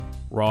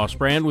Ross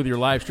Brand with your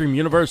Livestream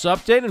Universe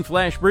update and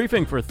flash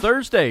briefing for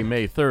Thursday,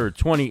 May 3rd,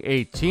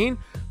 2018.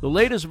 The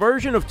latest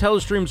version of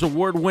Telestream's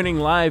award-winning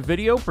live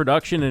video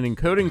production and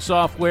encoding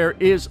software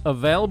is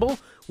available.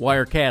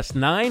 Wirecast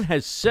 9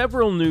 has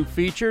several new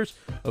features.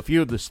 A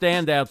few of the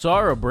standouts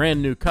are a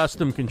brand new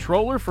custom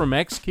controller from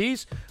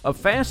Xkeys, a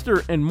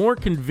faster and more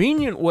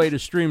convenient way to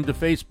stream to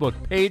Facebook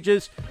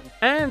pages,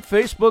 and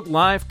Facebook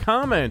Live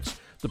comments.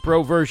 The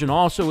Pro version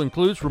also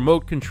includes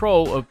remote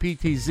control of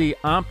PTZ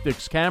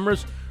Optics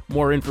cameras.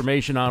 More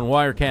information on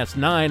Wirecast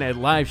 9 at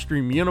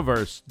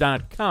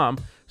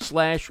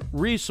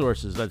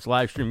livestreamuniverse.com/resources. That's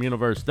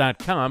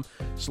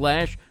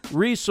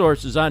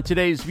livestreamuniverse.com/resources. On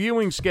today's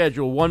viewing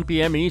schedule, 1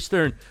 p.m.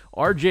 Eastern,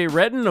 RJ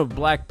Redden of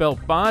Black Belt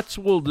Bots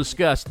will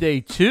discuss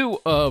day 2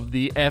 of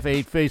the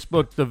F8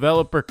 Facebook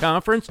Developer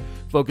Conference,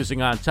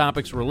 focusing on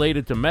topics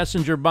related to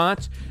messenger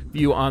bots.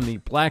 View on the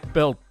Black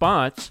Belt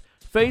Bots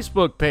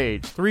Facebook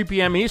page. 3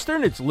 p.m.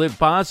 Eastern, it's Live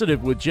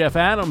Positive with Jeff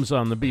Adams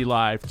on the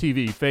BeLive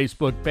TV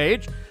Facebook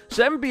page.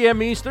 7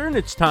 p.m. Eastern,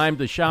 it's time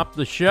to shop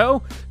the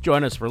show.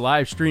 Join us for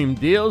live stream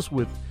deals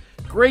with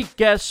great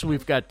guests.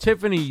 We've got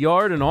Tiffany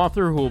Yard, an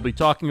author who will be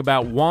talking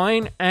about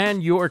wine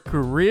and your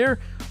career.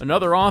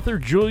 Another author,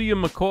 Julia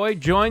McCoy,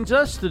 joins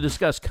us to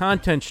discuss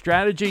content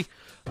strategy.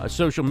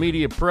 Social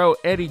media pro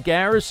Eddie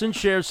Garrison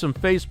shares some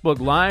Facebook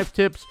Live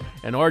tips,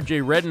 and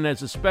RJ Redden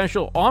has a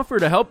special offer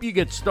to help you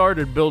get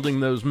started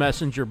building those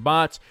messenger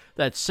bots.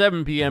 That's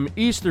 7 p.m.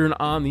 Eastern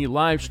on the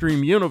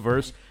Livestream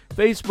Universe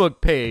Facebook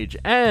page.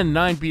 And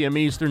 9 p.m.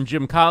 Eastern,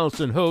 Jim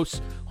Collison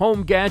hosts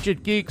Home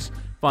Gadget Geeks.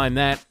 Find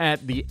that at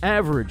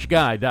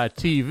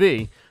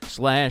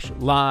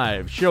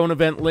theaverageguy.tv/live. Show and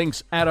event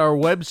links at our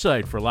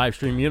website for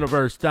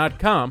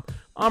livestreamuniverse.com.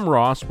 I'm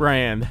Ross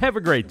Brand. Have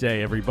a great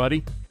day,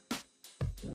 everybody.